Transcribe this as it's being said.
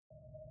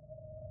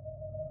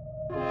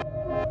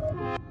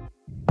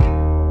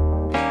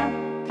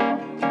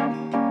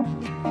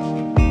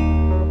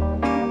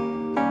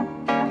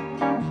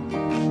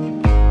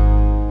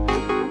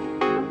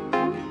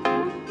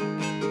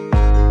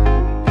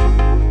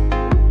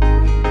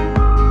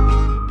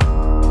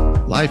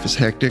Life is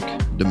hectic,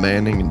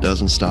 demanding, and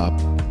doesn't stop.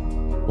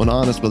 When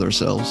honest with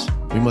ourselves,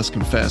 we must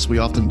confess we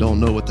often don't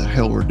know what the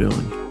hell we're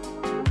doing.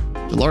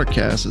 The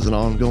Larkcast is an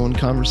ongoing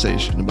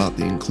conversation about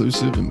the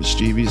inclusive and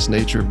mischievous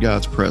nature of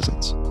God's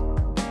presence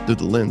through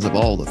the lens of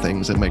all the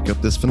things that make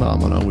up this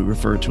phenomenon we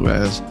refer to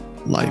as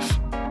life.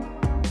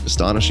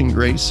 Astonishing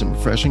grace and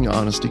refreshing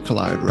honesty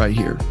collide right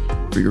here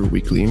for your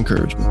weekly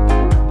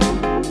encouragement.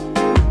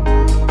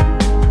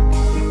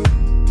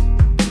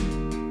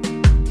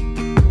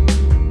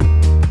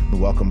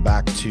 Welcome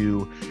back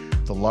to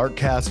the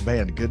Larkcast.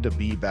 Man, good to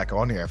be back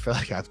on here. I feel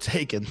like I've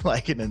taken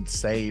like an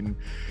insane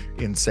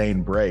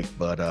break,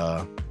 but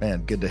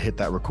man, good to hit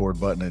that record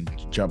button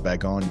and jump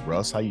back on.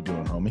 Russ, how you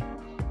doing, homie?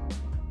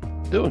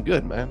 Doing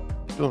good, man.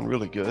 Doing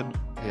really good.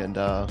 And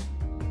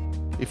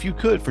if you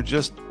could, for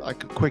just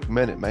like a quick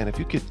minute, man, if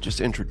you could just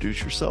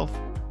introduce yourself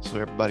so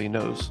everybody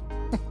knows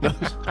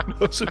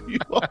who you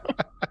are.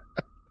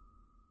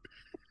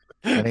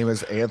 My name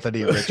is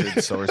Anthony Richard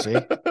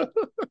Sorsey.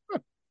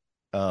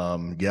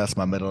 Yes,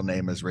 my middle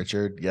name is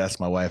Richard. Yes,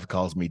 my wife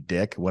calls me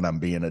Dick when I'm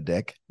being a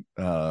dick.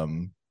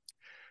 And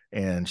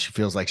she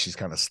feels like she's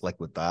kind of slick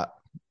with that.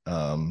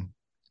 No,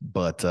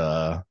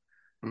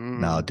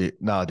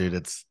 dude,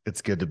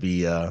 it's good to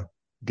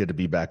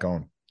be back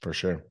on for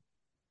sure.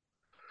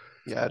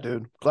 Yeah,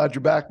 dude. Glad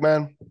you're back,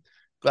 man.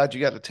 Glad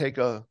you got to take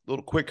a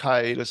little quick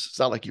hiatus. It's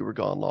not like you were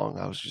gone long.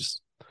 I was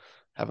just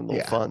having a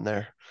little fun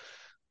there.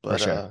 But for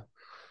sure.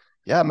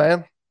 Yeah,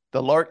 man.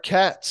 The Lark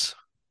Cats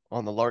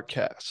on the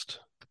Larkcast.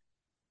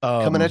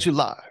 Coming at you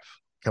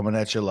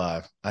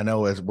live. I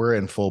know as we're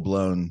in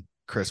full-blown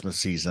Christmas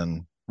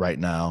season right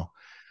now.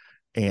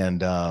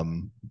 And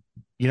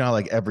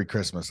like every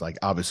Christmas, like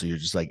obviously you're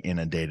just like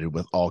inundated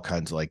with all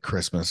kinds of like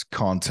Christmas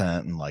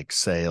content and like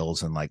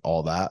sales and like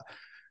all that.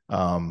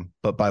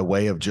 But by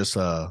way of just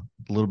a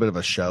little bit of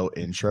a show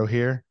intro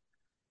here,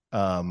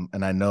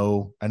 and I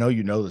know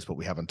you know this, but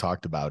we haven't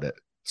talked about it.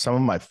 Some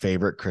of my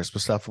favorite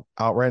Christmas stuff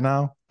out right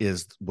now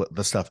is what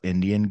the stuff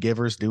Indian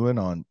Giver's doing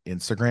on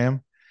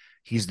Instagram.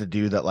 He's the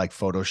dude that like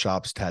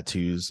photoshops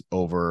tattoos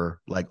over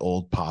like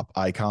old pop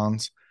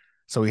icons.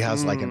 So he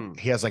has like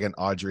an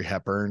Audrey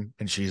Hepburn,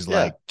 and she's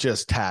like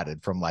just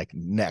tatted from like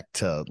neck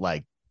to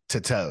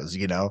toes,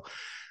 you know.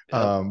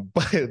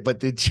 Yep. But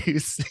did you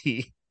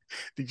see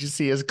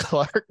his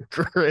Clark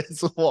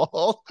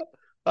Griswold?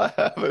 I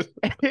haven't.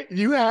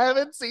 You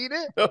haven't seen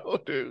it? No,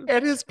 dude.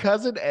 And his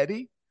cousin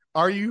Eddie?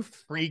 Are you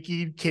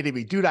freaking kidding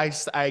me? Dude, I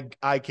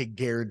can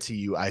guarantee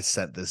you I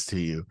sent this to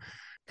you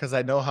because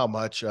I know how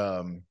much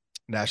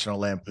National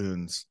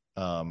Lampoon's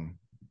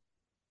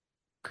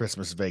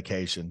Christmas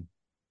Vacation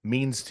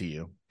means to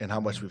you and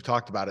how much we've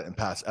talked about it in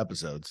past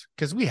episodes.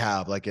 Because we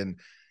have like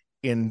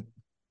in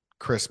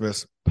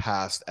Christmas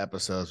past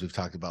episodes, we've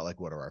talked about like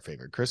what are our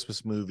favorite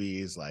Christmas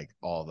movies, like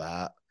all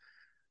that.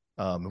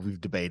 We've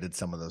debated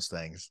some of those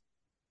things.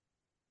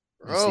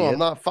 Bro, I'm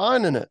not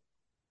finding it.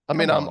 I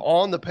mean, I'm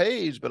on the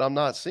page, but I'm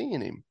not seeing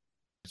him.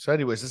 So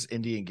anyways, this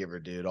Indian Giver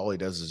dude, all he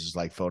does is just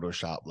like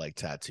Photoshop like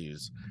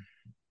tattoos.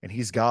 And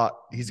he's got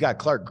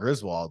Clark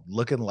Griswold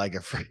looking like a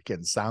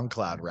freaking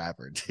SoundCloud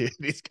rapper, dude.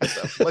 He's got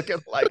him looking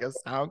like a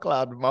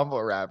SoundCloud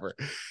mumble rapper.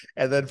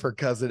 And then for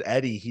cousin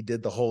Eddie, he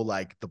did the whole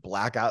like the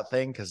blackout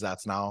thing because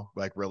that's now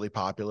like really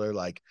popular.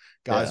 Like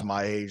guys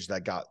my age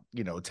that got,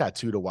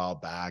 tattooed a while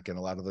back, and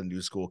a lot of the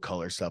new school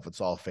color stuff,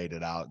 it's all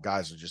faded out.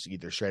 Guys are just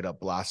either straight up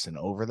blasting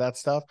over that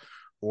stuff,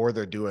 or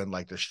they're doing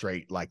like the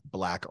straight like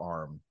black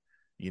arm,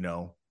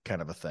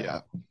 kind of a thing.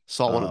 Yeah,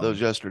 saw one of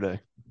those yesterday.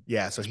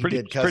 Yeah, so it's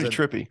pretty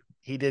trippy.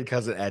 He did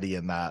cousin Eddie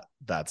in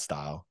that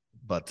style.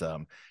 But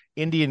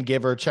Indian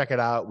Giver, check it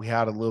out. We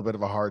had a little bit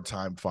of a hard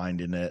time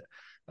finding it.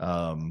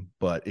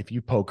 But if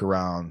you poke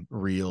around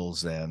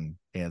reels and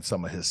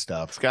some of his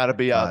stuff, it's got to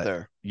be out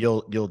there.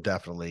 You'll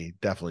definitely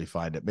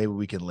find it. Maybe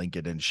we can link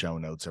it in show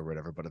notes or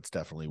whatever, but it's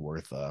definitely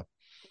worth a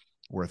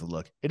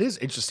look. It is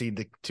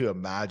interesting to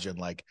imagine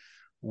like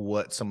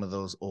what some of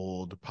those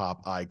old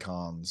pop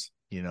icons,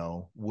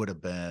 would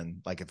have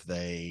been like if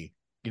they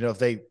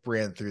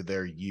ran through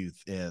their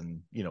youth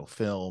in,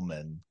 film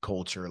and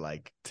culture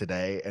like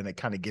today, and it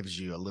kind of gives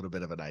you a little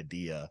bit of an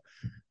idea.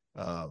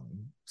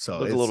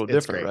 So it's a little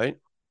different, right?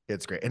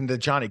 It's great. And the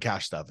Johnny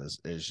Cash stuff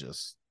is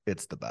just,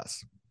 it's the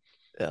best.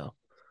 Yeah.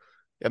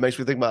 It makes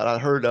me think about, I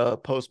heard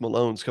Post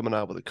Malone's coming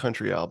out with a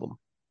country album.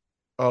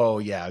 Oh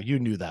yeah. You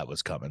knew that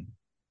was coming.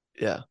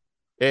 Yeah.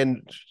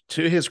 And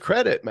to his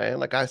credit, man,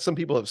 like some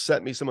people have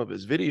sent me some of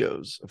his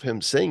videos of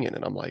him singing,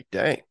 and I'm like,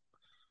 dang.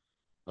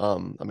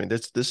 I mean,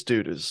 this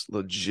dude is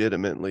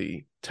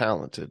legitimately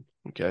talented.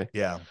 Okay.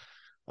 Yeah.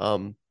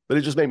 But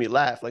it just made me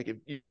laugh. Like if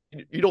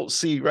you don't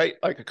see, right,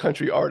 like a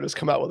country artist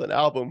come out with an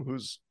album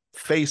whose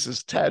face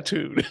is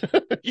tattooed,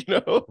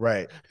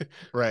 Right.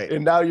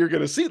 And now you're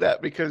going to see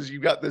that because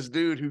you got this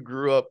dude who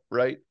grew up,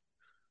 right.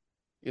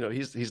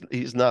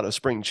 He's not a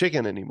spring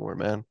chicken anymore,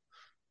 man.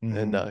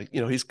 Mm-hmm.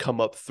 And, he's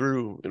come up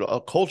through, a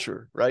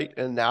culture, right.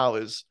 And now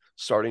is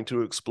starting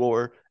to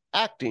explore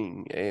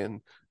acting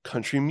and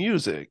country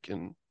music.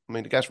 And I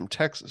mean, the guy's from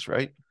Texas,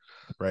 right?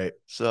 Right.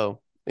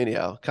 So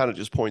anyhow, kind of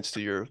just points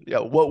to your,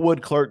 what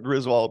would Clark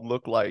Griswold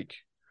look like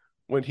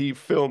when he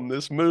filmed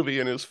this movie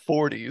in his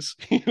 40s,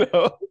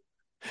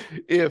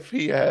 if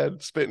he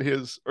had spent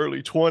his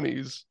early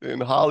 20s in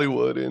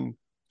Hollywood in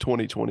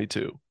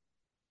 2022.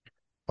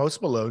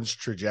 Post Malone's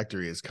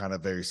trajectory is kind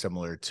of very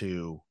similar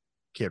to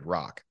Kid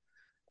Rock.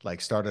 Like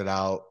started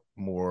out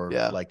more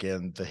like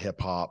in the hip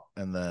hop,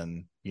 and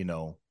then,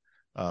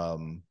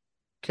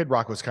 Kid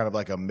Rock was kind of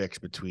like a mix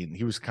between,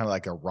 he was kind of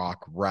like a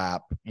rock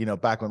rap,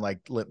 back when like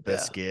Limp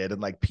Bizkit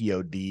and like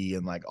POD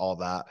and like all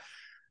that.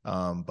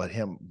 But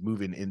him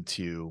moving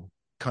into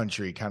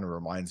country kind of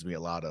reminds me a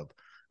lot of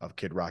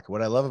Kid Rock.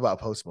 What I love about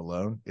Post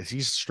Malone is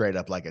he's straight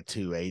up like a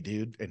 2A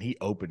dude, and he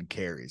open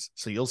carries.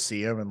 So you'll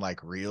see him in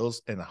like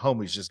reels, and the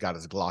homie's just got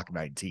his Glock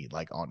 19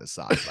 like on his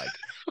side. Like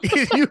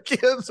you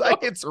can,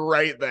 like, it's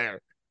right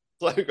there.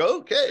 Like,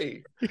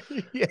 okay.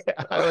 Yeah.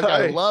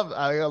 I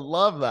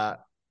love that.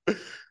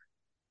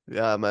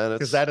 Yeah, man.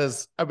 Because that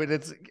is, I mean,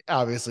 it's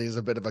obviously is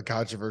a bit of a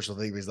controversial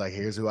thing. He's like,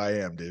 here's who I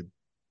am, dude.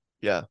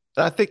 Yeah.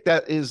 I think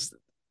that is,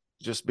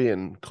 just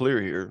being clear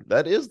here,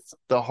 that is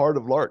the heart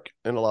of Lark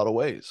in a lot of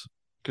ways.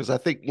 Because I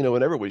think,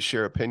 whenever we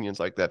share opinions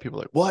like that, people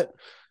are like, what?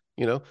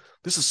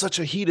 This is such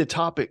a heated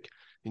topic,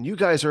 and you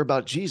guys are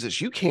about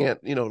Jesus. You can't,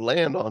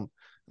 land on. And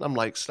I'm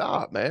like,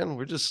 stop, man.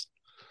 We're just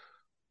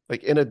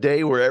like in a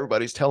day where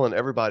everybody's telling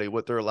everybody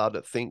what they're allowed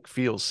to think,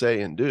 feel,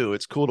 say, and do.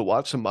 It's cool to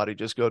watch somebody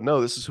just go,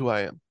 no, this is who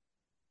I am.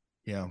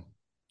 Yeah.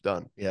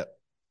 Done. Yep.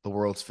 The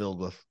world's filled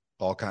with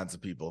all kinds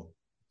of people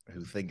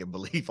who think and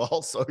believe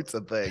all sorts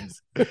of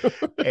things.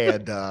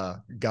 And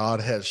God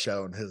has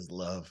shown his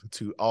love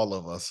to all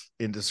of us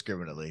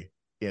indiscriminately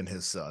in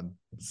his son.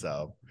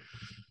 So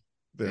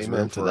there's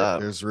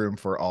room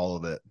for all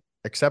of it,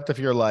 except if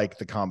you're like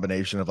the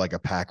combination of like a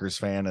Packers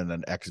fan and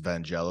an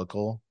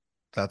ex-evangelical.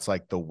 That's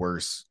like the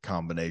worst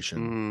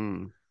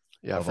combination.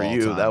 Yeah, for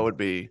you, time. that'd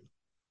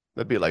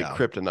be like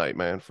kryptonite,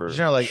 man, for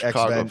like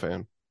Chicago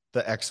fan.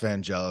 The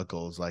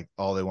ex-evangelicals, like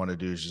all they want to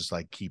do is just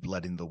like keep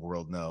letting the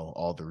world know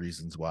all the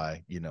reasons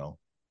why,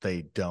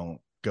 they don't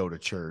go to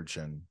church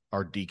and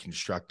are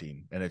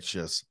deconstructing. And it's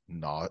just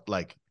not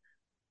like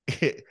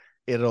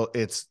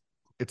it's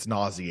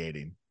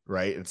nauseating,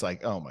 right? It's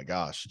like, oh my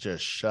gosh,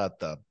 just shut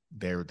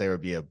there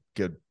would be a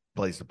good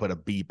place to put a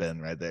beep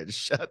in right there. Just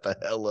shut the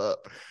hell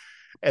up.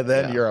 And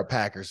then you're a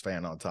Packers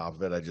fan on top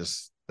of it.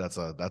 That's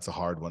a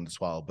hard one to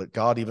swallow, but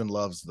God even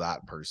loves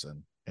that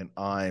person. And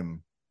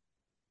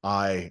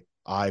I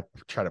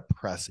try to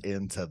press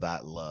into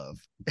that love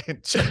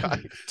and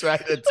try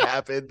to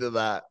tap into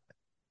that.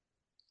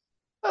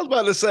 I was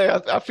about to say,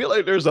 I feel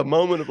like there's a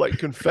moment of like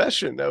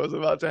confession that was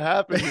about to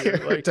happen here.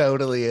 Like, it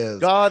totally is.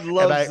 God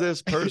loves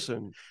this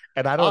person,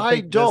 and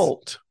I think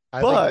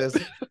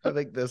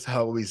this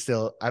how we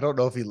still. I don't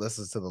know if he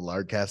listens to the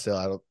Lardcast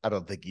still. I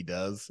don't think he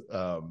does.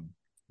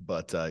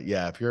 But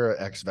if you're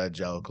an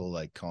ex-evangelical,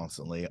 like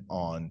constantly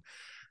on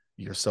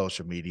your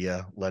social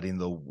media, letting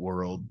the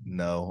world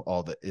know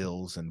all the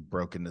ills and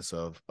brokenness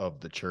of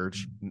the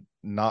church,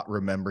 not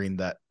remembering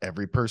that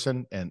every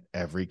person and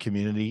every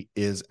community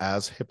is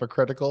as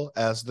hypocritical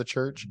as the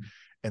church.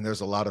 And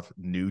there's a lot of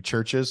new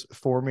churches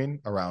forming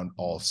around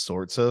all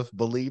sorts of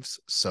beliefs,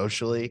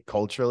 socially,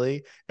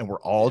 culturally, and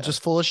we're all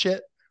just full of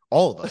shit.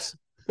 All of us,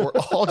 we're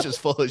all just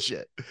full of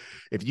shit.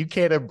 If you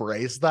can't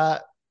embrace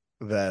that,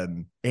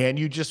 then, and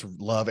you just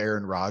love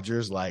Aaron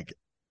Rodgers, like,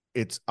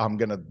 I'm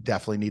going to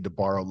definitely need to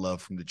borrow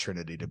love from the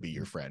Trinity to be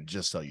your friend,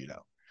 just so you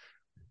know.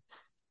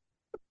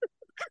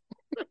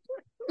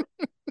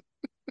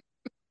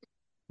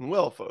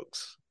 Well,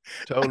 folks,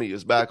 Tony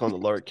is back on the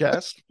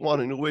Lardcast,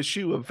 wanting to wish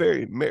you a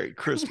very Merry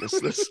Christmas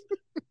this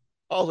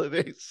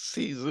holiday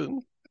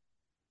season.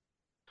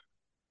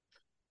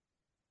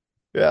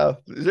 Yeah,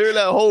 during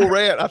that whole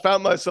rant, I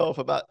found myself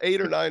about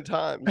 8 or 9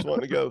 times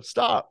wanting to go,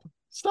 stop,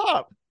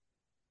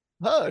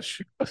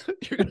 hush.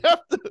 You're going to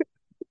have to.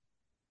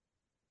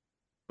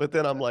 But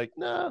then I'm like,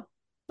 nah,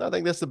 I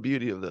think that's the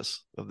beauty of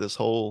this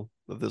whole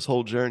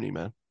journey,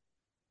 man.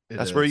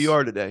 That's where you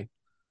are today.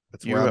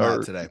 That's where I'm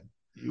at today.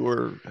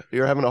 You're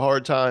having a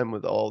hard time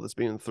with all that's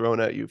being thrown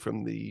at you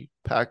from the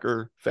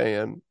Packer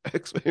fan,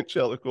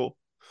 ex-evangelical.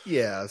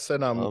 Yes,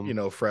 and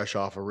I'm fresh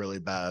off a really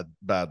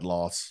bad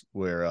loss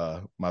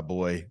where my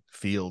boy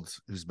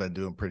Fields, who's been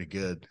doing pretty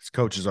good, his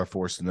coaches are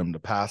forcing him to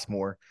pass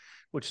more,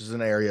 which is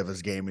an area of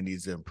his game he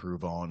needs to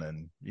improve on.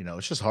 And,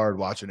 it's just hard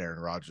watching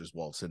Aaron Rodgers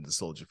waltz into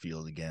Soldier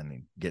Field again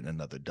and getting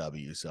another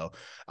W. So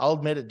I'll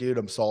admit it, dude,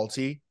 I'm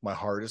salty. My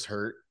heart is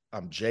hurt.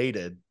 I'm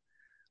jaded.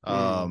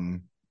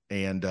 And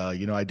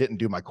I didn't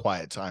do my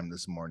quiet time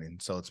this morning.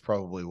 So it's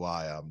probably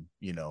why I'm,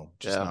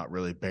 not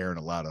really bearing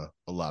a lot of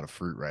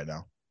fruit right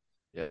now.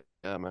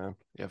 Yeah, man.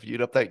 Yeah,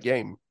 feed up that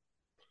game.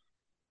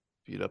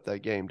 Feed up that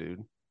game,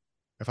 dude.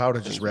 If I would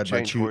have just read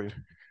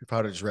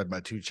my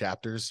 2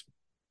 chapters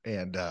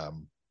and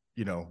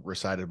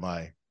recited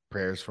my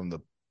prayers from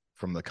the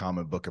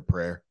common book of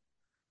prayer,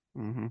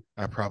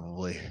 I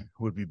probably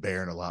would be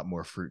bearing a lot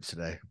more fruit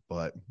today.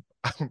 But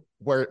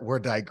we're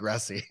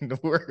digressing.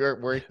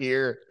 We're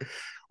here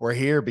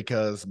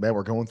because, man,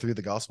 we're going through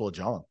the Gospel of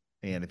John.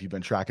 And if you've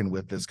been tracking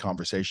with this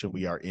conversation,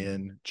 we are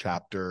in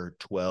chapter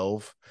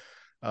 12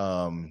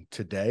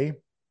 today.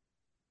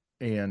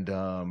 And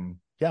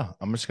yeah,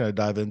 I'm just going to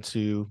dive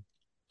into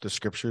the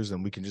scriptures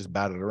and we can just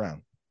bat it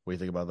around. What do you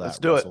think about that? Let's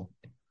do Russell?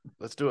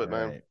 Let's do it, All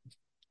man. right.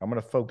 I'm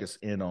going to focus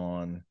in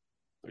on.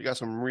 We got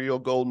some real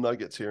gold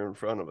nuggets here in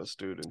front of us,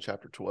 dude, in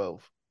chapter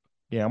 12.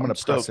 Yeah, I'm going to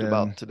stoked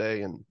about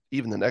today and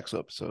even the next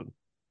episode.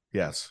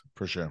 Yes,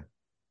 for sure.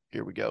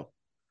 Here we go.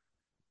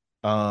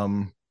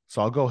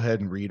 So I'll go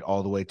ahead and read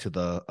all the way to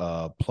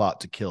the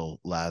plot to kill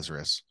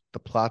Lazarus. The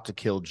plot to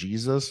kill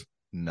Jesus?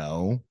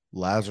 No.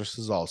 Lazarus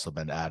has also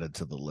been added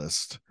to the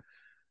list.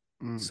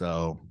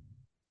 So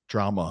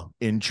drama,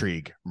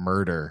 intrigue,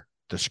 murder,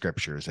 the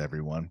scriptures,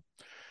 everyone.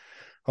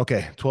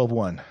 Okay,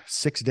 12:1.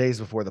 6 days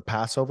before the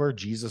Passover,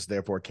 Jesus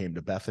therefore came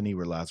to Bethany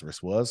where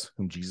Lazarus was,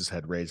 whom Jesus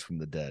had raised from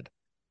the dead.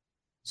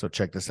 So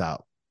check this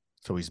out.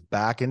 So he's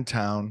back in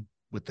town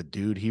with the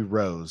dude he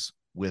rose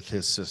with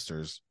his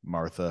sisters,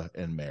 Martha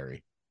and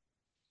Mary.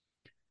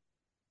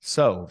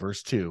 So,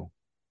 verse 2,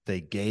 they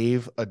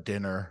gave a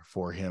dinner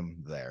for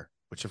him there,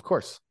 which of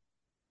course,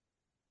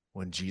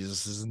 when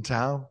Jesus is in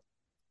town,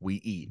 we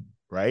eat,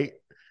 right?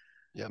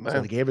 Yeah, man.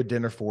 So they gave a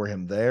dinner for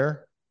him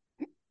there.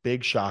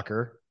 Big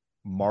shocker.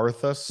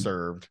 Martha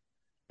served,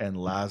 and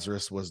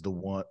Lazarus was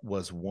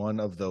one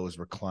of those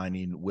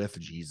reclining with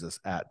Jesus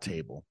at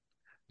table.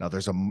 Now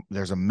there's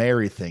a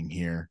Mary thing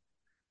here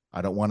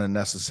I don't want to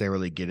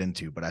necessarily get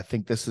into, but I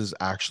think this is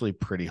actually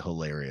pretty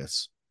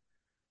hilarious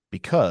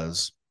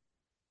because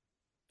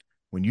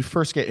when you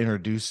first get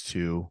introduced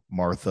to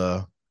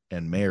Martha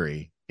and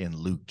Mary in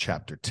Luke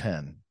chapter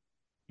 10,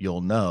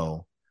 you'll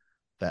know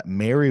that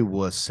Mary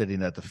was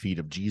sitting at the feet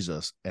of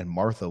Jesus and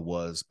Martha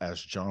was,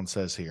 as John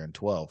says here in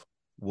 12,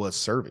 was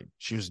serving.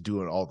 She was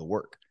doing all the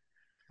work.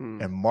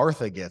 And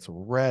Martha gets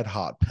red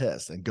hot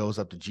pissed and goes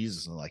up to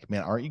Jesus and like,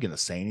 man, aren't you going to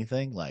say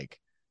anything? Like,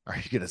 are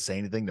you going to say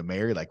anything to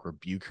Mary? Like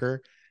rebuke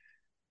her?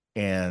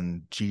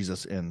 And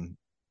Jesus, in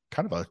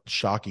kind of a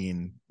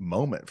shocking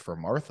moment for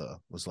Martha,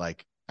 was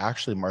like,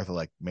 actually, Martha,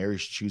 like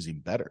Mary's choosing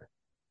better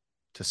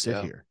to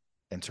sit here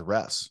and to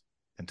rest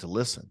and to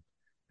listen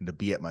and to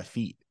be at my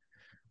feet.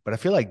 But I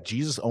feel like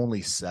Jesus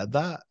only said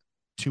that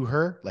to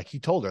her. Like he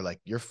told her, like,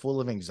 you're full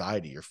of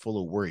anxiety. You're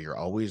full of worry. You're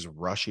always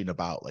rushing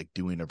about, like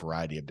doing a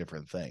variety of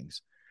different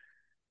things.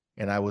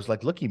 And I was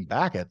like looking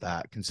back at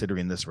that,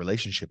 considering this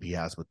relationship he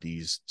has with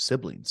these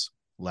siblings,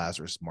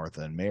 Lazarus,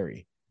 Martha, and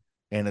Mary.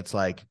 And it's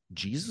like,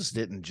 Jesus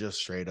didn't just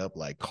straight up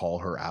like call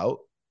her out.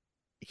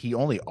 He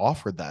only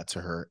offered that to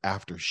her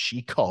after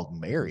she called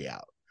Mary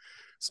out.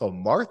 So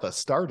Martha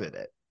started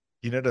it.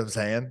 You know what I'm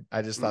saying?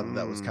 I just thought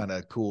that was kind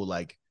of cool.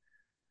 Like,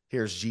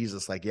 here's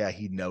Jesus, like, yeah,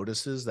 he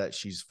notices that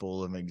she's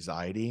full of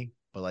anxiety,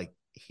 but like,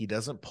 he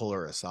doesn't pull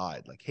her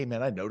aside. Like, hey,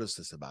 man, I noticed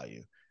this about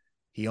you.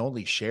 He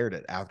only shared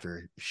it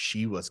after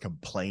she was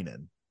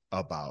complaining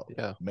about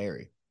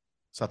Mary.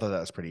 So I thought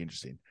that was pretty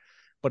interesting.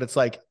 But it's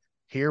like,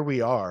 here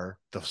we are,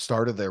 the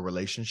start of their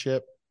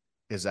relationship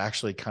is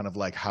actually kind of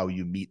like how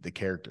you meet the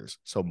characters.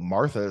 So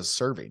Martha is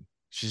serving.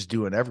 She's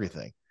doing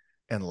everything.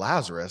 And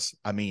Lazarus,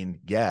 I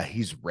mean, yeah,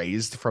 he's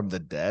raised from the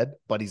dead,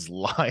 but he's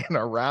lying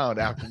around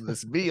after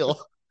this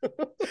meal.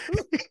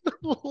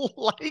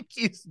 Like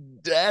he's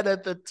dead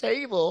at the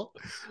table.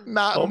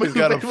 Homie's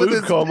got a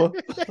food coma.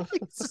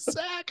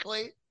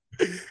 Exactly.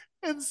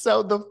 And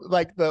so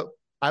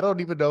I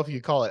don't even know if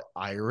you call it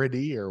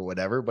irony or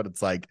whatever, but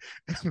it's like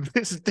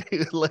this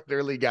dude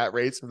literally got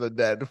raised from the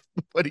dead,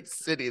 but he's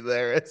sitting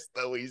there as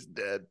though he's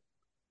dead.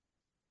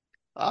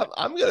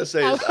 I'm gonna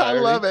say I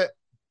love it.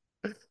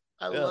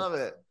 I love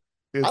it.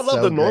 I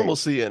love the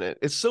normalcy in it.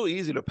 It's so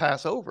easy to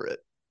pass over it.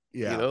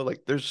 Yeah. You know,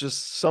 like there's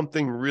just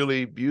something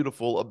really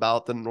beautiful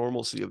about the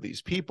normalcy of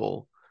these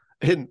people,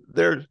 and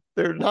they're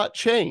not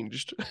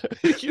changed.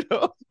 You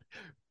know,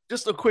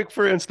 just a quick,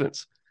 for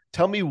instance,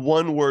 tell me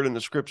one word in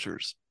the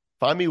scriptures.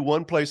 Find me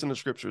one place in the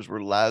scriptures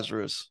where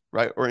Lazarus,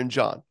 right, or in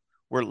John,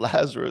 where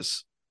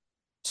Lazarus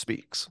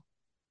speaks.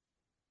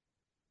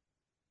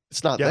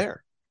 It's not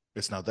there.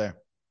 It's not there.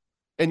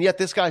 And yet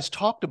this guy's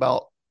talked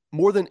about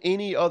more than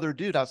any other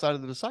dude outside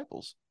of the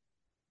disciples.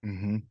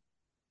 Mm-hmm.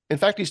 In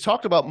fact, he's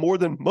talked about more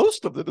than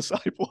most of the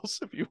disciples,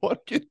 if you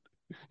want to get,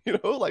 you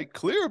know, like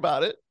clear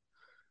about it,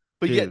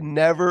 but yet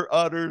never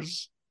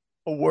utters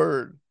a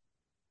word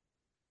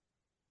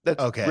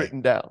that's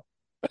written down.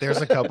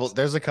 There's a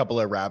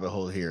couple of rabbit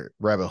holes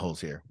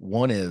here.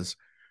 One is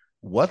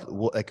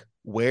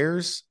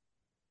where's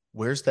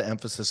the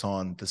emphasis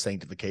on the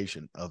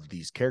sanctification of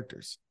these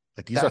characters?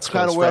 Like that's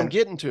kind of where I'm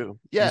getting to.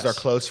 Yes. These are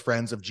close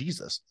friends of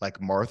Jesus.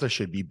 Like Martha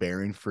should be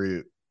bearing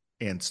fruit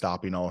and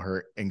stopping all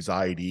her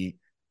anxiety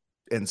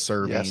and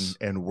serving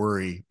and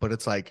worry. But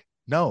it's like,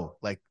 no,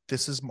 like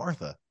this is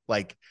Martha.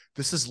 Like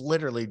this is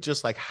literally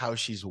just like how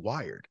she's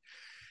wired.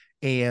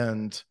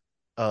 And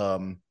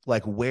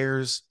like,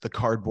 where's the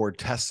cardboard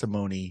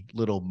testimony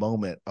little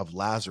moment of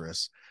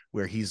Lazarus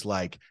where he's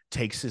like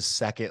takes his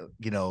second,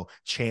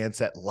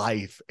 chance at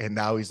life, and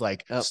now he's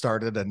like Yep.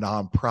 started a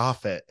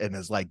nonprofit and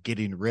is like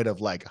getting rid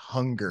of like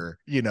hunger,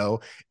 in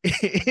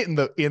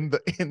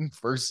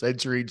first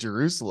century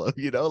Jerusalem,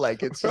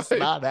 like it's just Right.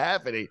 not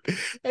happening.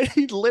 And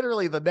he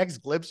literally, the next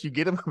glimpse you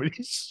get him,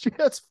 he's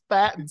just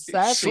fat and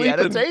sassy at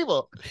a Sleeping.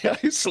 table. Yeah,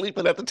 he's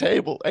sleeping at the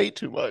table, ate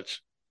too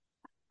much,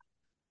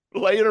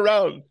 laying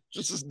around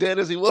just as dead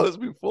as he was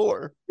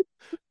before.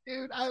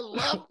 Dude, I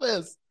love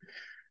this.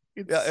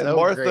 It's Yeah, and so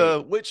Martha,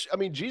 great. which I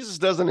mean, Jesus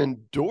doesn't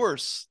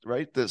endorse,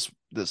 right? This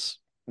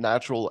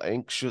natural,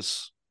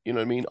 anxious, you know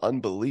what I mean,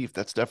 unbelief.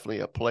 That's definitely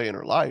a play in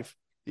her life.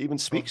 He even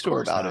speaks Of to her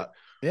course about it. not.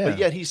 But Yeah.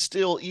 yet he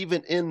still,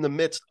 even in the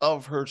midst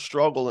of her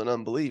struggle and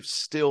unbelief,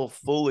 still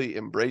fully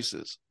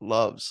embraces,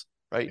 loves,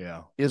 right?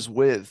 Yeah. Is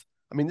with.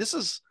 I mean,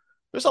 there's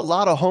a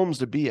lot of homes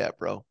to be at,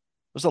 bro.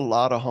 There's a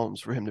lot of homes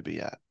for him to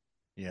be at.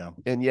 Yeah.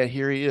 And yet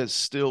here he is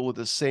still with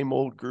the same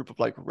old group of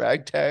like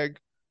ragtag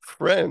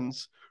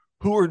friends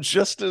who are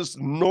just as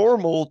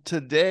normal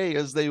today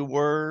as they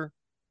were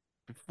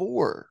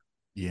before.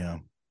 Yeah.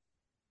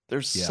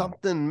 There's Yeah.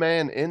 something,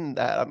 man, in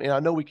that. I mean, I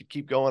know we could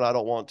keep going. I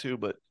don't want to,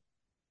 but it's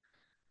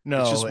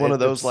No, just one of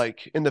those, it's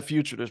like, in the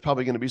future, there's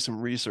probably going to be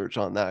some research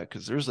on that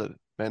because there's a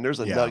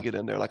yeah. nugget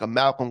in there, like a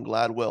Malcolm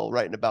Gladwell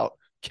writing about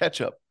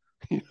ketchup.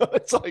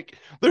 It's like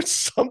there's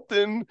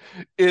something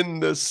in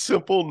the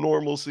simple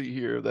normalcy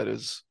here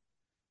that's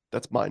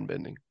mind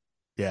bending.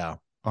 Yeah.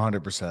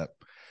 100%.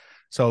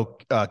 So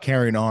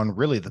carrying on,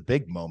 really the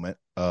big moment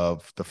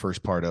of the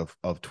first part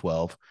of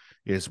 12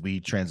 is we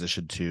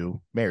transition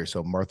to Mary.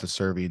 So Martha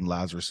serving,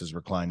 Lazarus is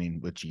reclining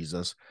with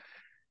Jesus.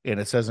 And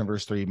it says in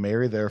verse 3,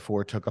 Mary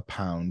therefore took a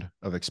pound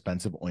of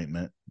expensive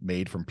ointment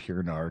made from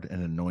pure nard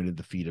and anointed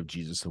the feet of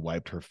Jesus and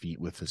wiped her feet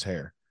with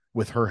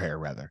her hair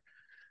rather.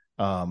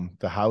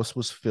 The house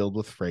was filled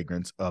with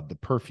fragrance of the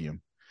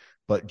perfume.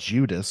 But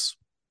Judas,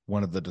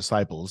 one of the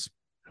disciples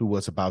who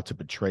was about to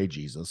betray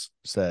Jesus,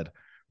 said,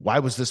 why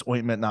was this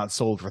ointment not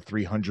sold for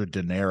 300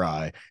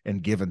 denarii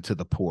and given to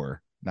the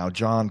poor? Now,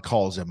 John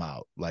calls him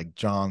out. Like,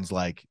 John's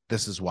like,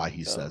 this is why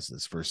he says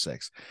this, verse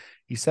 6.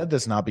 He said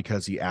this not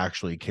because he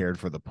actually cared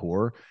for the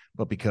poor,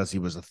 but because he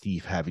was a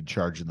thief having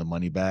charge of the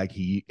money bag.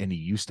 He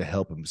used to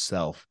help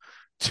himself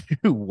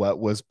to what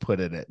was put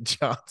in it.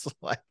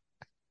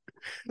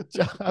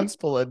 John's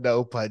pulling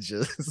no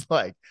punches. It's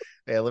like,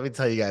 hey, let me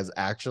tell you guys,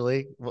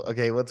 actually,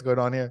 okay, what's going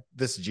on here?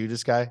 This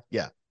Judas guy,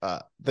 yeah,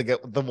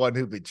 the one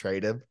who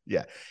betrayed him,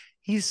 yeah.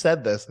 He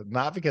said this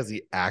not because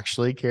he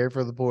actually cared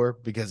for the poor,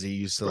 because he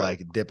used to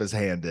like dip his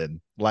hand in,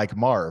 like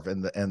Marv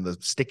and the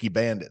Sticky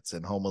Bandits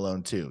in Home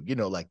Alone 2.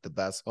 Like the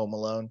best Home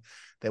Alone,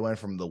 they went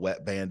from the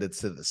wet bandits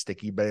to the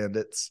sticky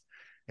bandits,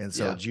 and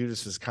so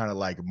Judas is kind of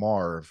like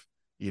Marv,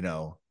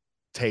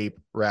 tape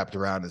wrapped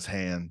around his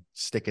hand,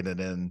 sticking it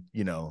in,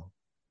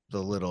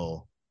 the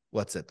little,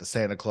 what's it, the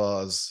Santa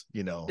Claus,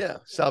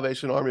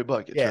 Salvation Army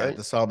buckets, right?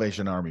 the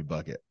Salvation Army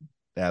bucket.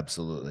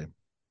 Absolutely.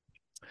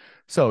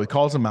 So he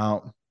calls him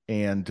out,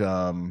 and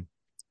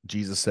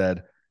Jesus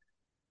said,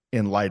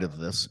 in light of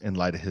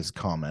his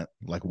comment,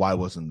 like, why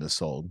wasn't this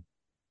sold?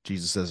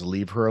 Jesus says,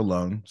 leave her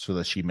alone so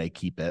that she may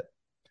keep it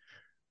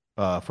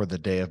for the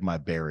day of my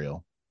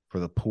burial. For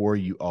the poor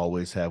you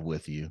always have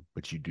with you,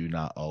 but you do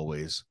not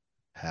always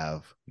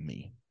have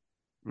me.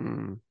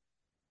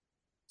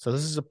 So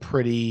this is a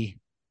pretty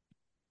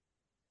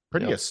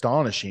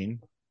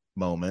astonishing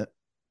moment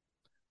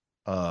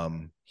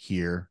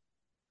here,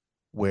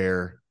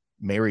 where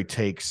Mary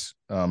takes,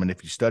 and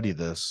if you study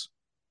this,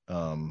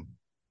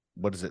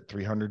 what is it,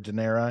 300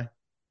 denarii?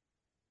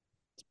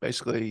 It's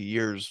basically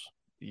years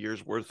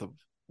worth of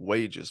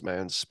wages,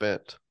 man,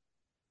 spent.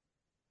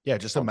 Yeah,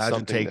 just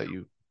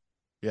imagine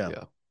yeah,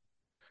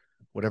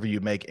 whatever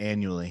you make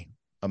annually.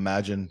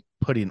 Imagine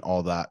putting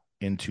all that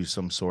into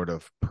some sort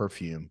of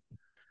perfume,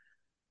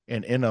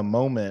 and in a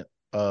moment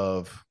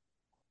of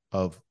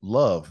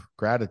love,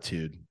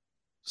 gratitude,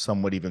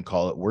 some would even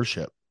call it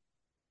worship,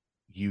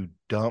 you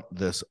dump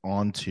this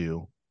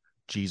onto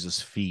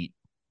Jesus' feet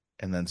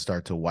and then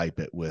start to wipe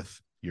it with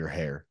your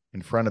hair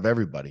in front of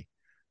everybody,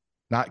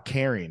 not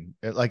caring,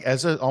 like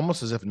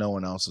almost as if no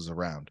one else is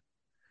around.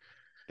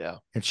 Yeah.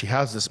 And she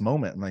has this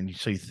moment. And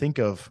so you think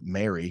of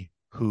Mary,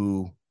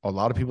 who a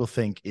lot of people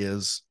think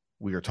is,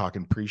 we were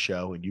talking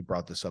pre-show and you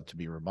brought this up to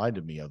me,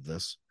 reminded me of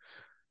this,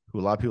 who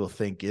a lot of people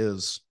think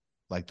is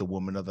like the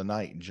woman of the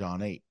night in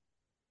John 8.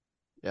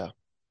 Yeah.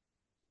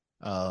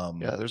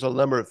 There's a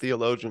number of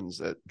theologians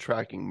that,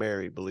 tracking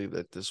Mary, believe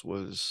that this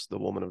was the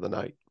woman of the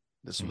night.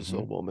 This was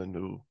a woman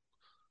who,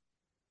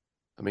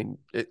 I mean,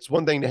 it's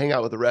one thing to hang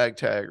out with a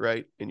ragtag,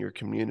 right, in your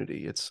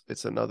community.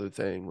 It's another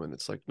thing when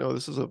it's like, no,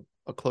 this is a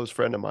close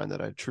friend of mine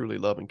that I truly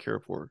love and care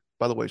for.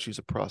 By the way, she's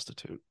a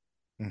prostitute.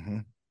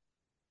 And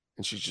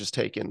she's just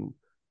taken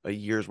a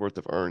year's worth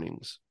of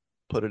earnings,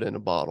 put it in a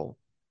bottle,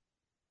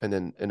 and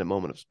then in a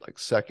moment of like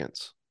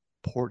seconds,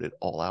 poured it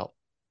all out.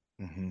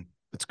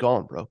 It's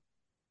gone, bro.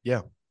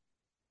 Yeah.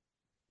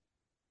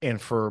 And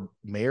for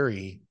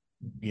Mary,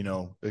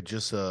 it's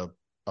just a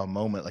a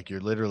moment, like you're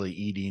literally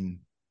eating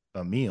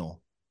a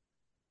meal,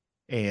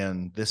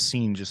 and this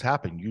scene just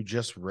happened. He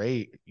just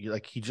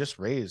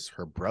raised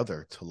her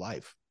brother to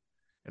life.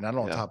 And then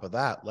on Yeah. top of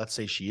that, let's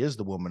say she is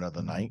the woman of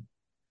the night,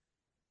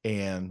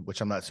 and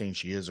which I'm not saying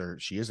she is or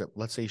she isn't.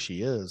 Let's say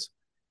she is.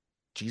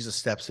 Jesus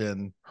steps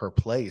in her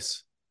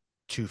place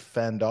to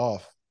fend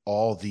off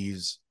all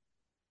these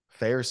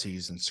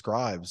Pharisees and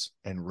scribes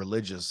and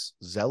religious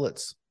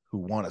zealots who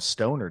want to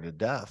stone her to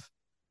death.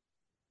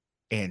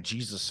 And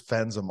Jesus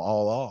fends them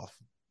all off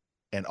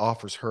and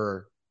offers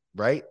her,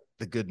 right,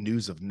 the good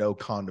news of no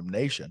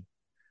condemnation.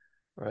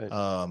 Right.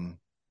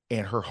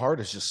 And her heart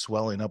is just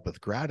swelling up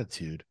with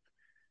gratitude.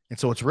 And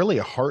so it's really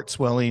a heart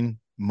swelling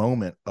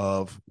moment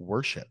of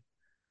worship.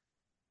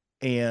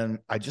 And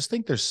I just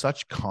think there's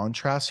such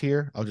contrast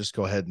here. I'll just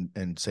go ahead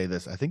and say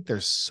this. I think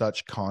there's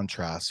such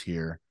contrast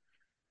here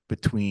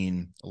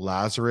between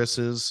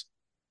Lazarus's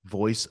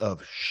voice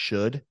of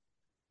should,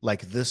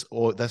 like this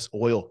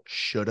oil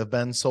should have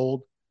been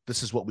sold.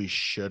 This is what we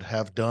should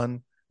have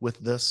done with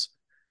this,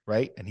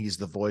 right? And he's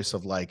the voice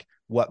of like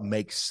what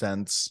makes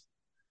sense.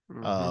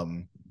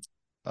 Mm-hmm.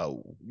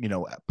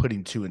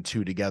 Putting 2 and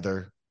 2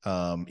 together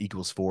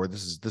equals 4.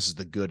 This is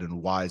the good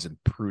and wise and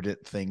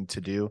prudent thing to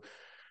do.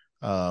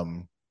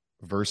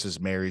 Versus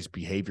Mary's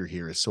behavior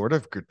here is sort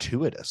of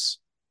gratuitous.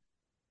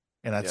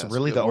 And that's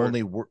really the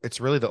only word.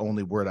 It's really the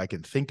only word I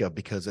can think of,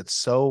 because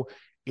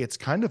it's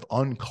kind of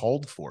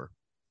uncalled for.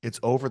 It's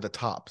over the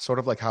top, sort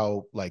of like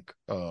how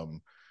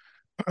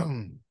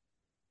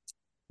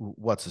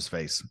what's his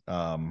face?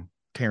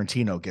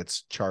 Tarantino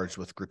gets charged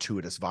with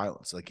gratuitous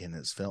violence, like in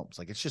his films.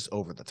 Like it's just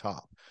over the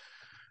top.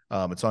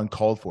 It's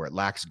uncalled for. It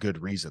lacks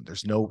good reason.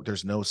 There's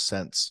no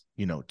sense,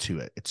 to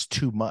it. It's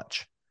too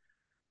much.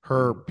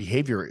 Her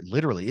behavior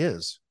literally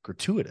is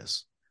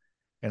gratuitous.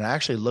 And I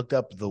actually looked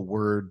up the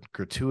word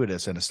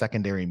gratuitous, and a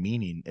secondary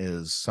meaning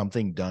is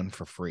something done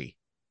for free.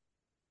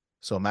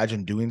 So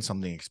imagine doing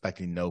something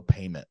expecting no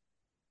payment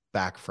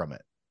back from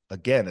it.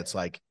 Again, it's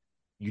like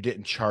you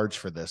didn't charge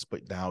for this,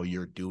 but now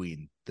you're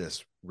doing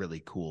this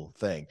really cool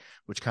thing,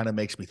 which kind of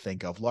makes me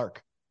think of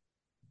Lark.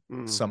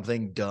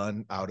 Something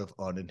done out of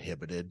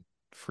uninhibited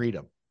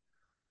freedom.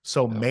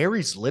 So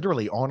Mary's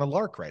literally on a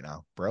lark right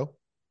now, bro.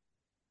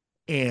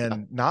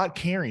 And not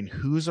caring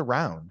who's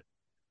around,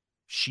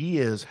 she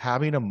is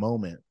having a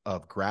moment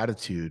of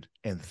gratitude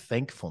and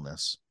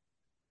thankfulness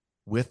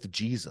with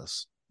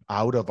Jesus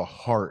out of a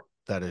heart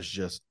that is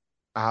just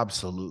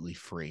absolutely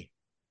free.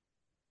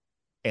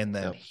 And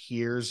then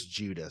here's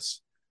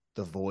Judas,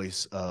 the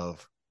voice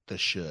of the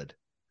should.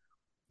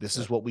 This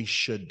is what we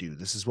should do.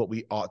 This is what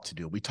we ought to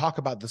do. We talk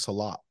about this a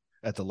lot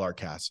at the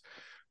Larkcast,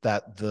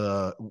 that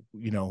the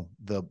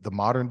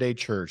modern day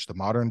church, the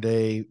modern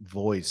day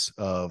voice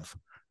of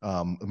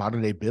the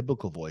modern day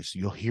biblical voice,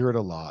 you'll hear it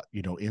a lot,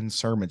 in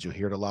sermons, you'll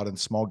hear it a lot in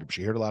small groups,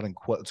 you hear it a lot in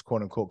quote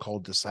unquote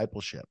called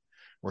discipleship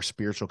or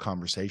spiritual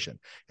conversation.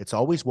 It's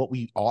always what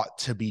we ought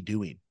to be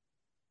doing,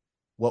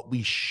 what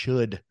we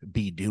should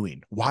be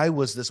doing. Why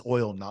was this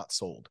oil not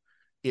sold?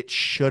 It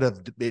should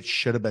have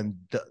been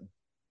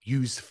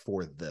used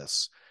for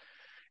this.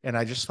 And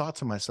I just thought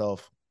to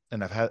myself,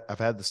 and I've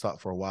had this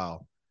thought for a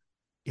while,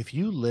 if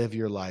you live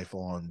your life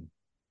on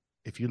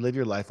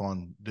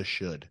the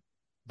should,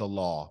 the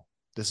law,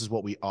 this is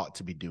what we ought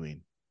to be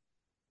doing.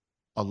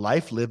 A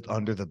life lived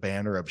under the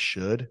banner of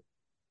should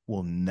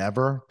will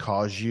never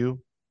cause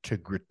you to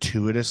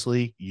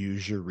gratuitously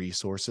use your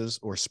resources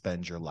or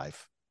spend your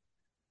life.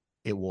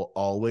 It will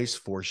always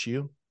force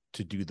you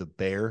to do the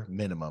bare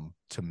minimum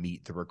to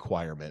meet the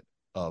requirement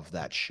of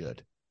that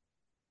should.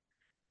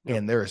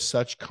 And there is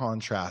such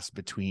contrast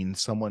between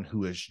someone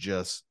who is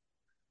just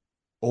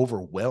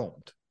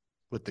overwhelmed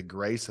with the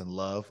grace and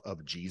love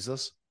of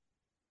Jesus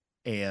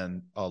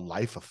and a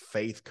life of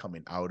faith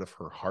coming out of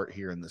her heart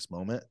here in this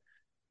moment,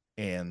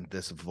 and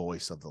this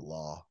voice of the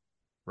law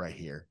right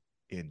here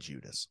in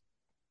Judas.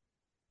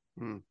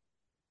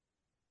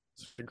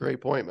 It's a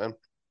great point, man.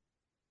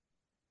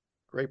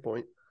 Great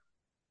point.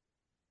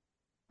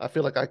 I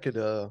feel like I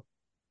could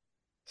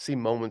see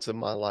moments in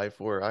my life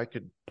where I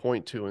could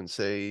point to and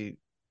say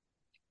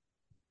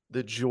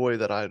the joy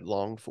that I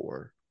longed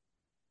for,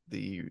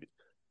 the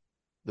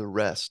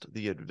rest,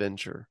 the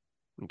adventure,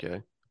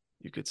 okay,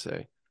 you could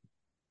say,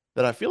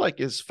 that I feel like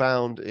is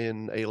found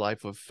in a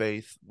life of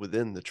faith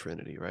within the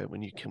Trinity, right?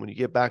 When you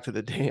get back to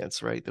the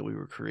dance, right, that we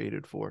were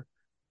created for,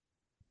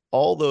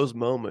 all those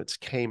moments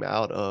came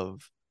out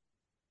of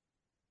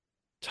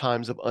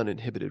times of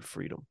uninhibited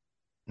freedom,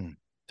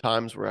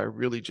 times where I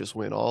really just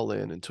went all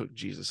in and took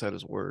Jesus at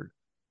his word.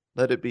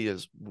 Let it be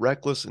as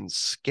reckless and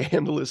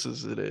scandalous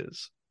as it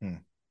is.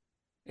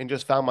 And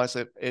just found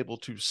myself able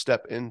to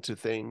step into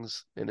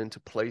things and into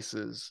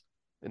places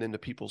and into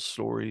people's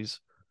stories,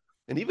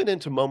 and even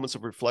into moments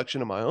of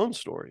reflection in my own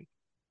story,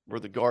 where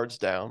the guard's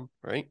down,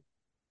 right?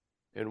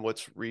 And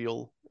what's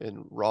real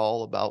and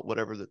raw about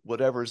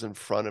whatever's in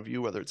front of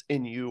you, whether it's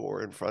in you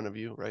or in front of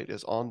you, right,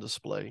 is on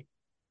display.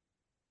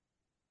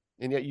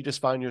 And yet you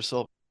just find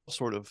yourself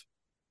sort of,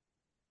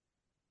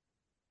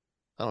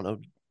 I don't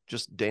know,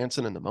 just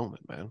dancing in the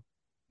moment, man.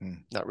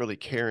 not really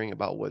caring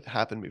about what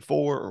happened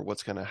before or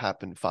what's going to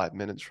happen 5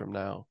 minutes from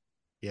now.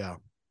 Yeah.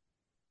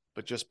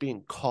 But just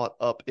being caught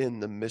up in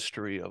the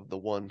mystery of the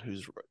one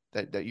who's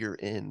that you're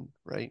in,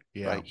 right?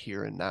 Yeah. Right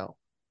here and now.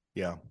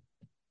 Yeah.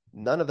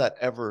 None of that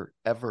ever,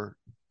 ever,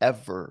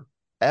 ever,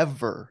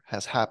 ever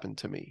has happened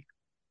to me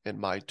in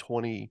my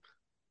 20,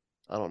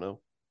 I don't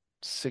know,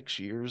 6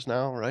 years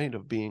now, right?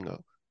 Of being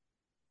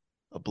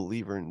a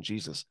believer in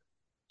Jesus.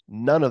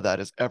 None of that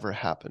has ever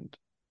happened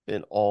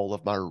in all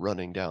of my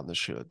running down the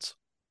shoulds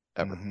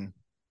ever. Mm-hmm.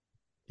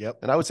 Yep.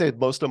 And I would say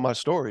most of my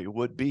story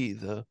would be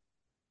the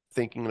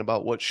thinking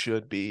about what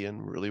should be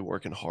and really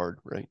working hard,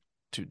 right,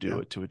 to do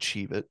it, to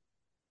achieve it.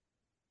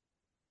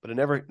 But it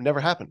never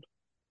happened.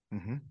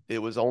 Mm-hmm. It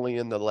was only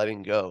in the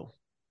letting go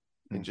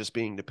and just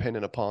being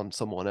dependent upon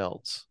someone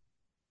else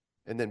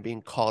and then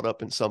being caught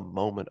up in some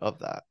moment of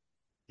that.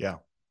 Yeah.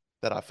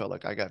 That I felt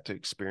like I got to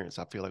experience.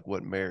 I feel like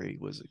what Mary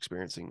was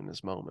experiencing in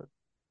this moment.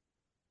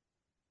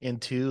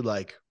 And two,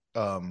 like,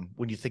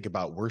 when you think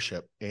about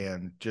worship,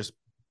 and just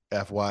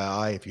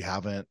FYI, if you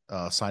haven't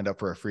signed up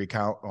for a free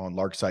account on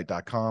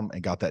larksite.com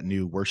and got that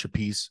new worship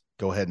piece,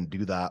 go ahead and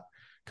do that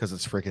because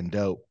it's freaking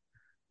dope.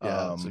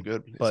 Yeah, it's a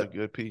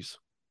good piece.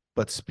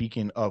 But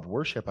speaking of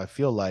worship, I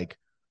feel like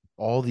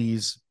all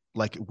these,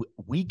 like,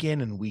 week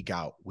in and week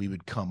out, we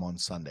would come on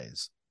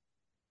Sundays,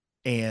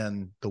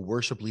 and the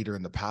worship leader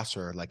and the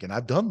pastor are like, and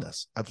I've done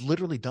this. I've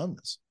literally done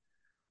this.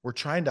 We're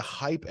trying to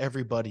hype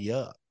everybody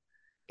up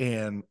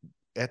and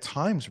at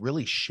times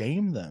really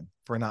shame them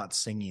for not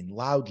singing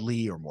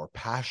loudly or more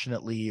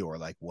passionately or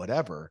like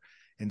whatever,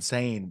 and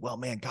saying, well,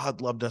 man,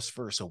 God loved us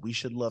first, so we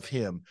should love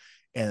him.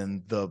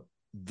 And the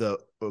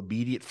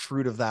immediate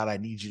fruit of that I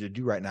need you to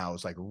do right now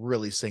is like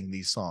really sing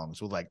these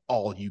songs with like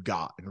all you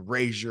got and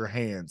raise your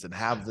hands and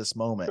have this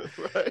moment.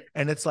 Right.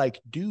 And it's like,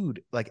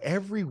 dude, like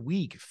every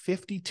week,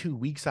 52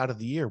 weeks out of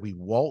the year, we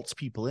waltz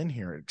people in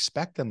here and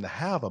expect them to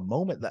have a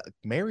moment that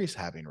Mary's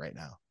having right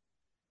now.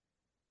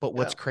 But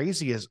what's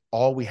crazy is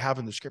all we have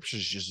in the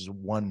scriptures is just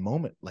one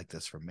moment like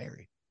this from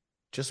Mary,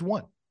 just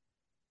one.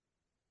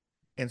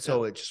 And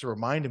so it just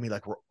reminded me,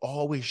 like, we're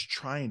always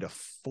trying to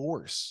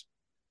force,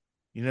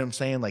 you know what I'm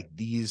saying? Like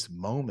these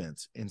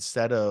moments,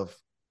 instead of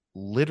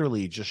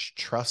literally just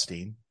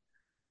trusting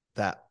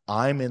that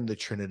I'm in the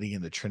Trinity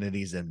and the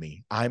Trinity's in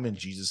me. I'm in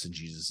Jesus and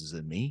Jesus is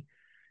in me.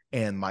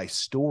 And my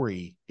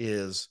story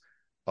is,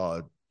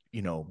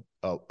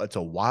 it's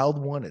a wild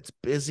one. It's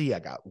busy. I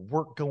got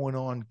work going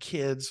on,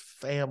 kids,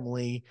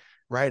 family,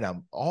 right?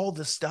 I'm all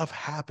this stuff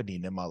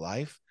happening in my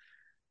life.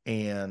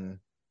 And,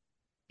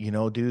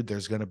 dude,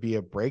 there's going to be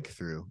a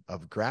breakthrough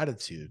of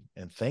gratitude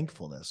and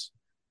thankfulness.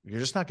 You're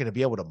just not going to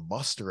be able to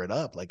muster it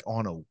up like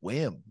on a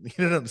whim. You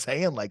know what I'm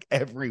saying? Like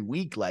every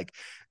week, like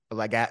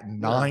at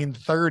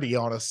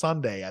 9:30 on a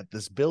Sunday at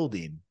this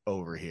building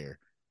over here.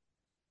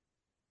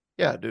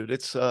 Yeah, dude,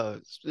 it's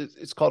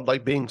called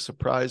like being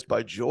surprised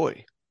by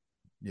joy.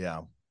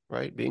 Yeah.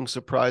 Right. Being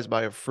surprised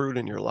by a fruit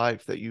in your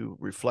life that you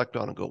reflect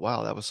on and go,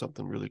 wow, that was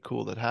something really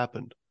cool that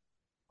happened.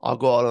 I'll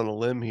go out on a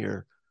limb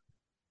here.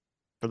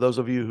 For those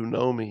of you who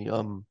know me,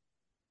 on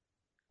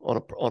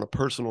a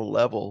personal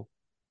level,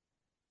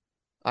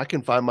 I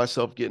can find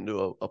myself getting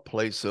to a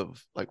place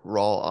of like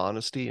raw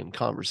honesty and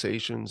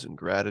conversations and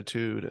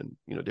gratitude and,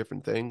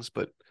 different things,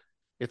 but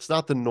it's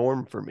not the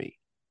norm for me.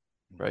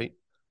 Right.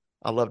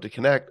 I love to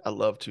connect. I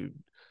love to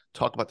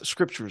talk about the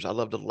scriptures. I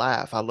love to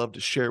laugh. I love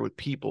to share with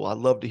people. I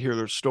love to hear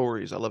their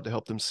stories. I love to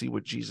help them see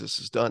what Jesus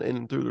has done in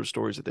and through their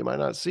stories that they might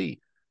not see.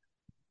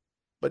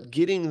 But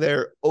getting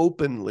there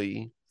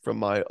openly from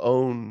my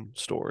own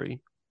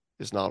story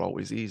is not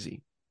always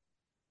easy.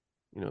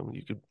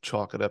 You could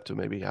chalk it up to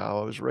maybe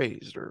how I was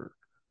raised, or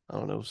I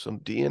don't know, some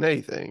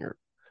DNA thing, or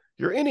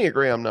your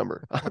Enneagram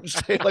number. I'm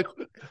just saying, like,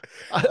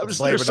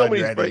 there's so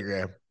many,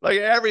 like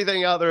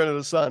everything out there under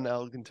the sun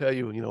now can tell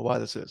you, why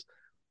this is.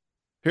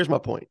 Here's my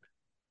point.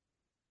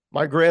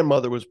 My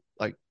grandmother was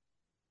like,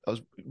 I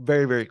was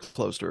very, very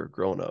close to her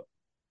growing up.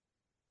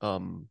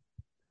 And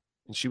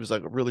she was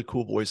like a really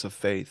cool voice of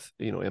faith,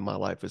 in my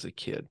life as a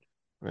kid,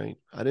 right?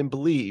 I didn't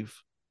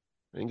believe,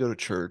 I didn't go to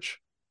church,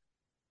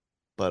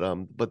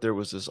 but there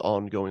was this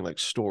ongoing like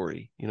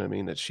story,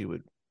 that she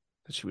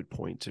would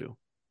point to.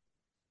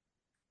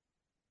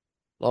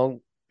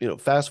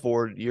 Fast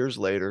forward years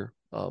later,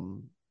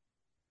 I'm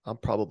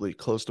probably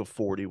close to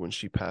 40 when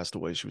she passed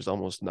away. She was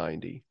almost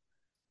 90.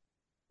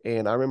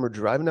 And I remember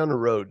driving down the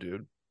road,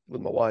 dude,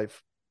 with my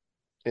wife,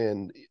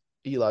 and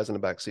Eli's in the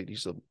back seat.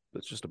 It's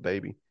just a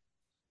baby.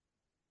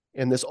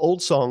 And this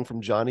old song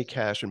from Johnny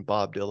Cash and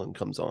Bob Dylan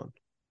comes on.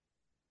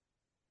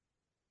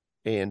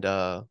 And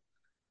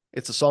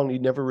it's a song you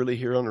never really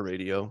hear on the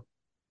radio.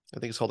 I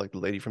think it's called like The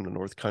Lady from the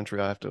North Country.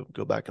 I have to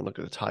go back and look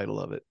at the title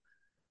of it.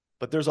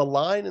 But there's a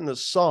line in the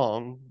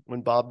song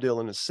when Bob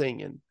Dylan is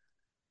singing,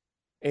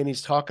 and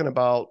he's talking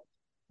about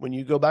when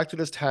you go back to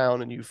this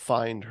town and you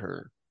find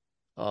her,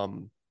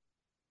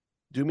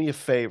 do me a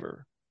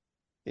favor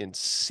and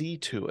see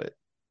to it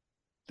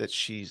that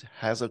she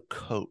has a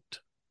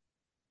coat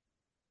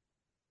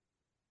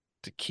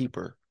to keep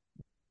her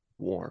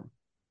warm.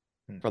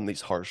 from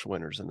these harsh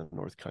winters in the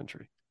North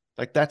Country.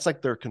 Like that's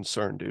like their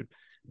concern, dude.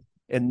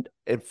 And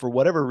for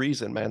whatever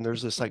reason, man,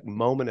 there's this like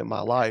moment in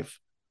my life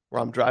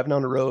where I'm driving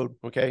on the road,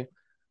 okay,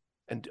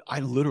 and I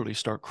literally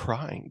start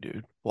crying,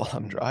 dude, while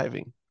I'm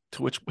driving.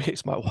 To which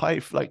case my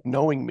wife, like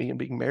knowing me and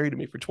being married to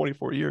me for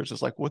 24 years,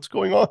 is like, what's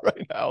going on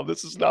right now?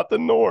 This is not the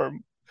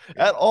norm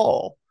at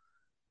all.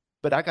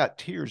 But I got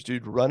tears,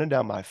 dude, running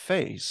down my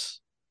face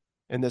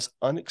in this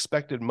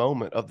unexpected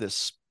moment of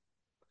this,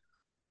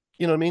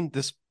 you know what I mean?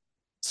 This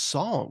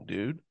song,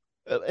 dude.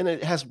 And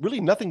it has really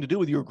nothing to do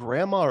with your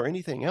grandma or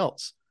anything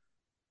else.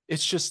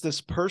 It's just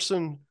this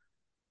person's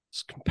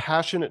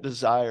compassionate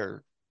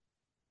desire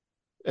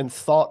and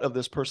thought of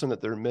this person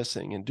that they're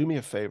missing, and do me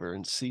a favor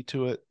and see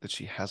to it that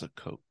she has a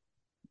coat.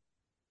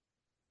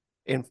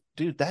 And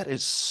dude, that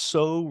is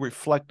so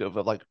reflective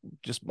of like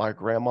just my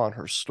grandma and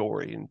her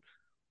story. And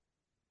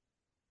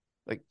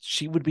like,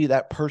 she would be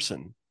that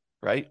person,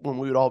 right? When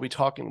we would all be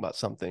talking about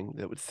something,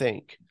 that would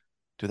think,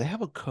 do they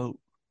have a coat?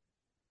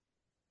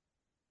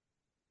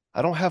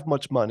 I don't have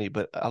much money,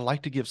 but I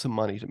like to give some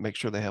money to make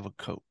sure they have a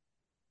coat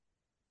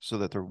so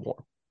that they're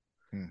warm.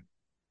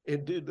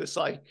 And dude, this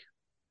like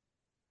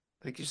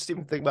you just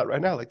even think about it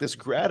right now, like this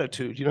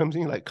gratitude, you know what I'm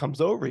saying? Like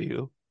comes over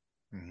you.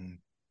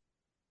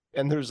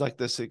 And there's like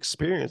this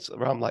experience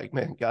where I'm like,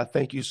 man, God,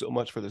 thank you so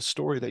much for the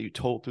story that you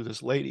told through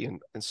this lady.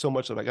 And so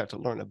much that I got to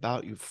learn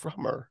about you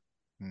from her.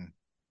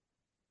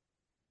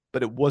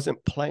 But it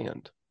wasn't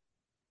planned.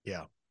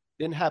 Yeah.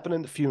 Didn't happen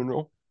in the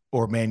funeral.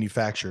 Or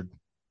manufactured.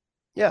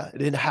 Yeah. It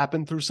didn't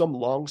happen through some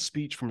long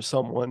speech from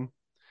someone.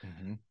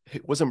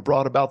 It wasn't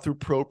brought about through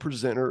pro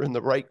presenter and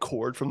the right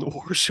chord from the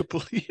worship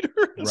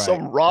leader and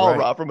some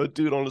rah-rah from a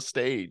dude on the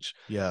stage.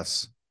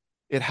 Yes.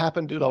 It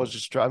happened, dude. I was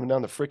just driving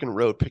down the freaking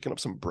road, picking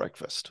up some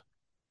breakfast.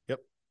 Yep.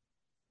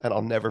 And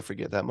I'll never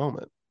forget that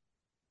moment.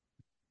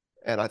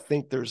 And I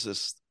think there's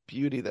this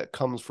beauty that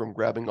comes from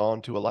grabbing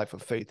on to a life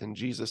of faith in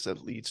Jesus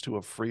that leads to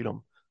a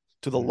freedom,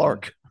 to the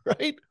lark,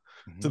 right?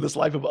 To this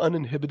life of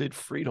uninhibited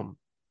freedom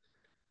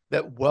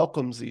that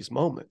welcomes these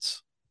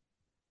moments.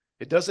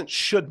 It doesn't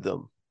should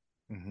them.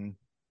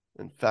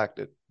 In fact,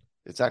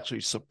 it's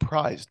actually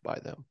surprised by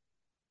them.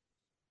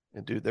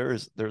 And dude,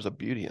 there's a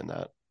beauty in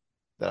that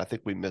I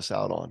think we miss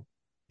out on.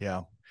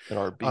 Yeah. In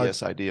our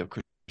BS idea of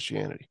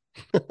Christianity.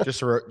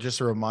 just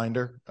a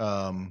reminder.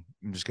 I'm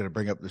just going to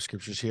bring up the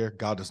scriptures here.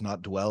 God does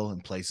not dwell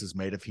in places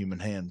made of human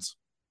hands.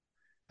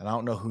 And I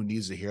don't know who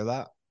needs to hear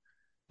that.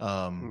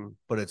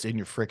 But it's in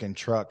your freaking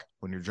truck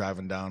when you're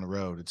driving down the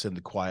road. It's in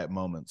the quiet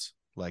moments.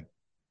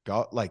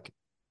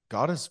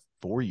 God is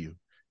for you.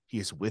 He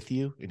is with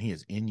you and he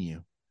is in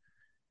you.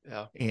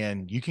 Yeah.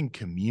 And you can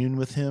commune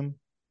with him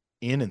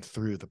in and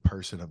through the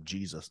person of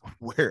Jesus,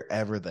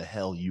 wherever the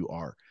hell you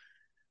are.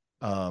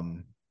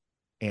 And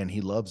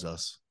he loves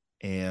us.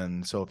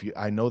 And so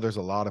I know there's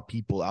a lot of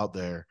people out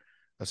there,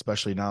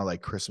 especially now,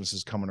 like Christmas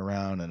is coming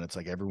around and it's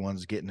like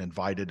everyone's getting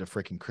invited to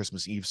freaking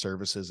Christmas Eve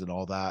services and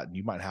all that. And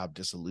you might have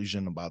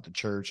disillusion about the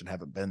church and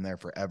haven't been there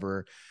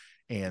forever.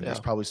 And there's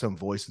probably some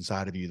voice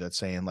inside of you that's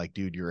saying like,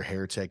 dude, you're a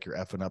heretic, you're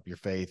effing up your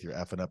faith, you're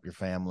effing up your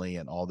family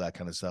and all that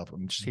kind of stuff.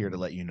 I'm just here to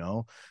let you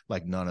know,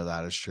 like, none of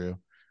that is true.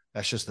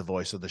 That's just the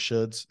voice of the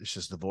shoulds. It's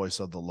just the voice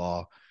of the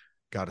law.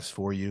 God is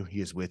for you.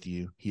 He is with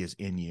you. He is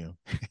in you.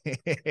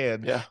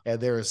 and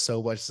there is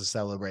so much to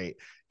celebrate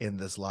in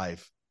this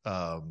life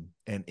and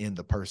in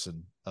the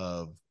person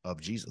of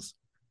Jesus.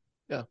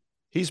 Yeah.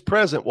 He's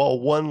present while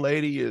one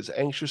lady is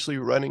anxiously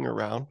running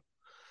around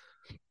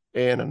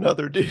and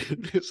another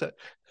dude is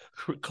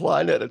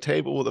reclined at a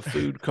table with a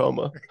food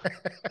coma.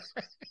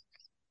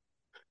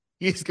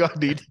 He's going to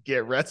need to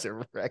get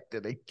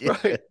resurrected again.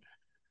 Right.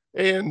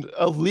 And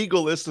a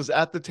legalist is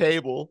at the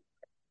table,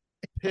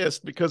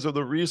 pissed because of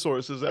the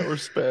resources that were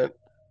spent.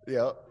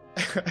 Yeah.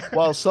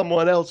 While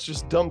someone else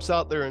just dumps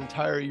out their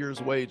entire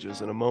year's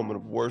wages in a moment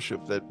of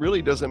worship that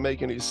really doesn't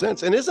make any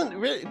sense and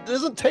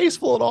isn't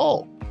tasteful at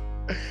all.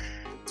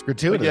 It's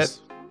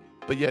gratuitous.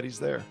 But yet he's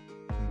there.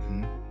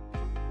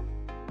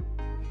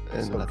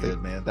 And so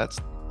good, man. That's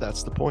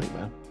the point,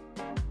 man.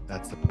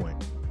 That's the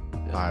point.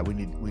 Yeah. All right, we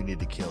need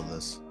to kill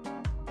this.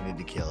 We need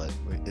to kill it.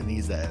 It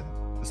needs to end.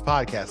 This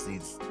podcast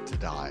needs to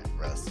die,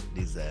 Russ. It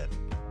needs to end.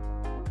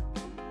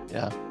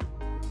 Yeah.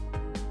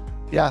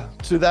 Yeah.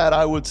 To that,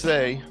 I would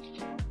say,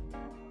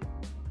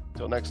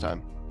 till next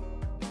time.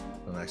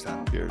 Till next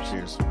time. Cheers.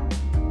 Cheers.